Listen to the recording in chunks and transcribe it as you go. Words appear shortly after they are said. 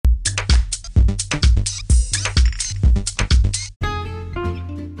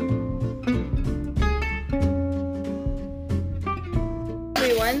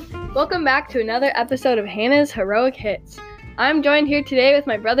Welcome back to another episode of Hannah's Heroic Hits. I'm joined here today with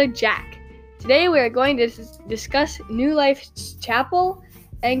my brother Jack. Today we are going to discuss New Life Chapel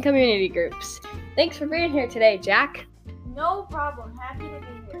and community groups. Thanks for being here today, Jack. No problem. Happy to be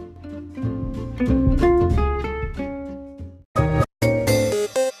here.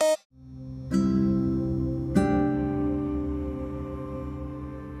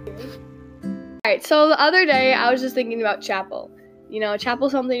 Alright, so the other day I was just thinking about chapel.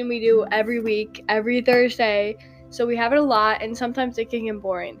 Chapel's something we do every week, every Thursday, so we have it a lot, and sometimes it can get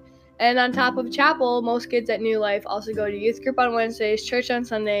boring. And on top of chapel, most kids at New Life also go to youth group on Wednesdays, church on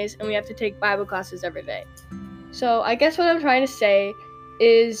Sundays, and we have to take Bible classes every day. So I guess what I'm trying to say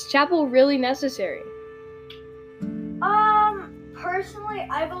is chapel really necessary? Personally,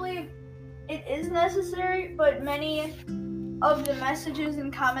 I believe it is necessary, but many of the messages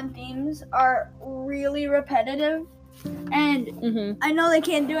and common themes are really repetitive. And I know they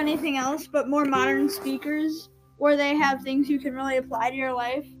can't do anything else, but more modern speakers where they have things you can really apply to your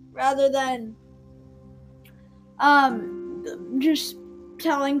life rather than just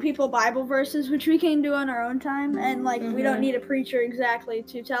telling people Bible verses, which we can do on our own time, and we don't need a preacher exactly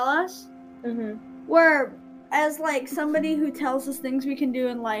to tell us. Where as somebody who tells us things we can do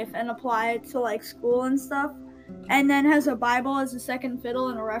in life and apply it to school and stuff, and then has a Bible as a second fiddle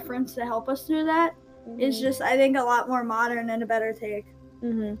and a reference to help us through that, is just, I think, a lot more modern and a better take.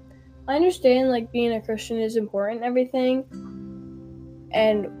 I understand being a Christian is important and everything,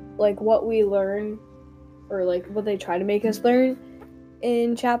 and what we learn or what they try to make us learn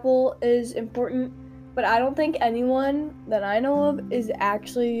in chapel is important, but I don't think anyone that I know of is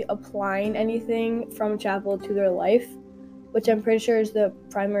actually applying anything from chapel to their life, which I'm pretty sure is the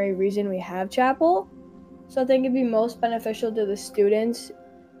primary reason we have chapel. So I think it'd be most beneficial to the students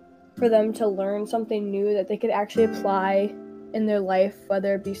for them to learn something new that they could actually apply in their life,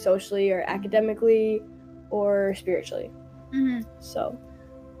 whether it be socially or academically or spiritually. So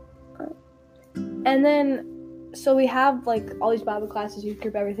we have all these Bible classes, youth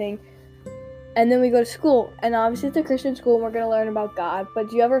group, everything, and then we go to school, and obviously it's a Christian school and we're going to learn about God, but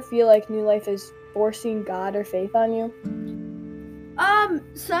do you ever feel like New Life is forcing God or faith on you?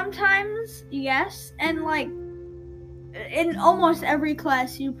 Sometimes, yes, and in almost every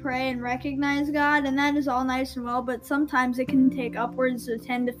class you pray and recognize God, and that is all nice and well, but sometimes it can take upwards of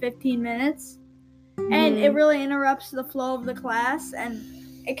 10 to 15 minutes, and it really interrupts the flow of the class, and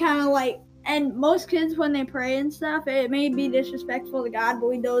it kind of and most kids, when they pray and stuff, it may be disrespectful to God, but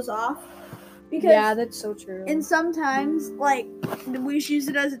we doze off. Yeah, that's so true. And sometimes, we use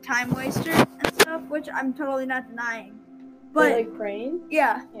it as a time waster and stuff, which I'm totally not denying. But praying?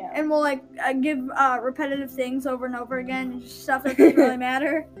 Yeah. And we'll give repetitive things over and over again, stuff that doesn't really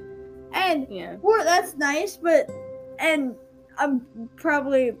matter. And that's nice, and I'm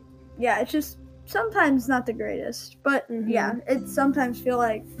probably, it's just sometimes not the greatest. But it sometimes feel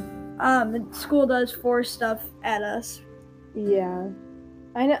like school does force stuff at us. Yeah.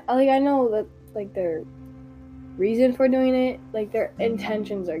 I know that their reason for doing it, their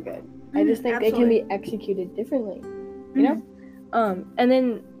intentions are good. I just think they can be executed differently. You know? And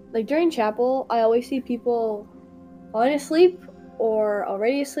then, during chapel, I always see people falling asleep or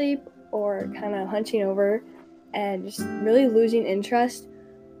already asleep or kind of hunching over and just really losing interest.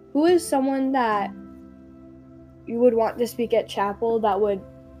 Who is someone that you would want to speak at chapel that would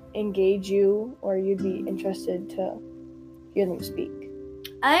engage you or you'd be interested to hear them speak?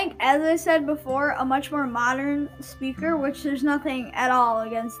 I think, as I said before, a much more modern speaker, which there's nothing at all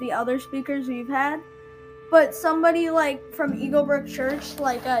against the other speakers we've had. But somebody from Eagle Brook Church,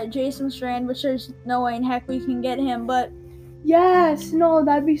 Jason Strand, which there's no way in heck we can get him, but yes, no,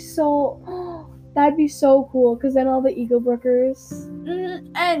 that'd be so cool, because then all the Eagle Brookers.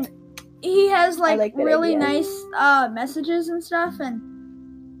 And he has really nice messages and stuff, and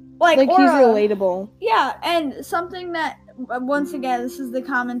he's relatable. Yeah, and something that, once again, this is the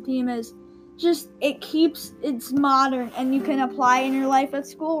common theme, is just it's modern and you can apply in your life at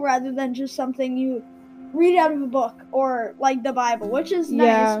school rather than just something you read out of a book or the Bible, which is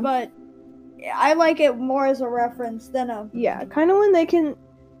nice, but I like it more as a reference than a... Yeah, kind of when they can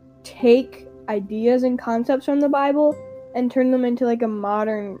take ideas and concepts from the Bible and turn them into a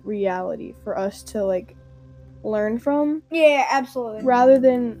modern reality for us to learn from. Yeah, absolutely. Rather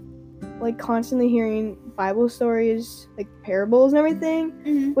than constantly hearing Bible stories, parables and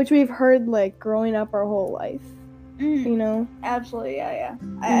everything, which we've heard growing up our whole life. Absolutely, yeah.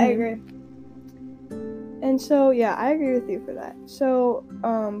 I agree. And so, I agree with you for that. So,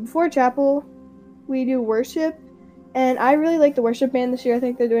 before chapel, we do worship, and I really like the worship band this year. I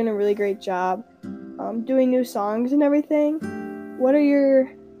think they're doing a really great job doing new songs and everything. What are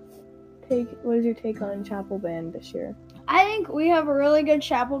your is your take on chapel band this year? I think we have a really good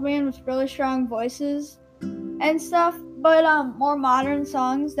chapel band with really strong voices and stuff, but more modern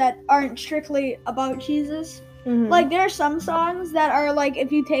songs that aren't strictly about Jesus. Mm-hmm. Like, there are some songs that are like,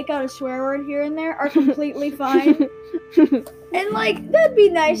 if you take out a swear word here and there, are completely fine. And like, that'd be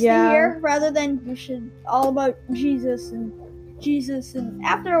nice to hear, rather than you should all about Jesus. And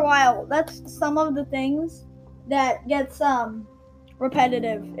after a while, that's some of the things that gets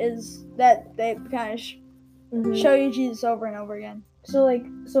repetitive, is that they kind of show you Jesus over and over again. So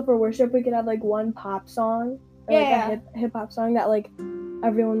for worship, we could have like one pop song, or like a hip hop song that like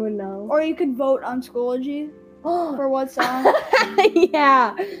everyone would know. Or you could vote on Schoology for what song.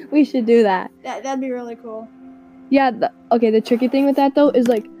 Yeah, we should do that. That'd be really cool. Yeah. The tricky thing with that though is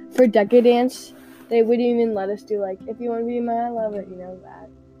like for Decadence, they wouldn't even let us do like "If You Want to Be My Lover," you know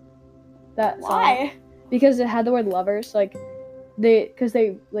that song. Why? Because it had the word lovers, like they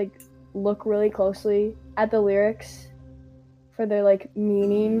like look really closely at the lyrics for their like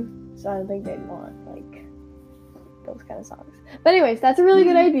meaning, so I don't think they'd want like those kind of songs. But anyways, that's a really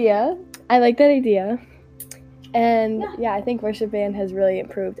good idea. I like that idea, and yeah, I think worship band has really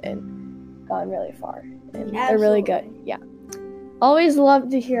improved and gone really far, and they're really good. Yeah, always love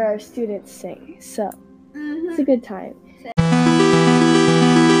to hear our students sing, so it's a good time.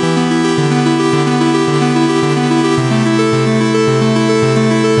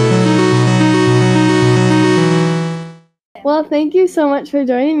 Well, thank you so much for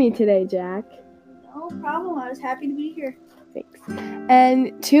joining me today, Jack. No problem. I was happy to be here. Thanks.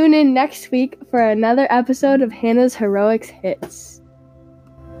 And tune in next week for another episode of Hannah's Heroics Hits.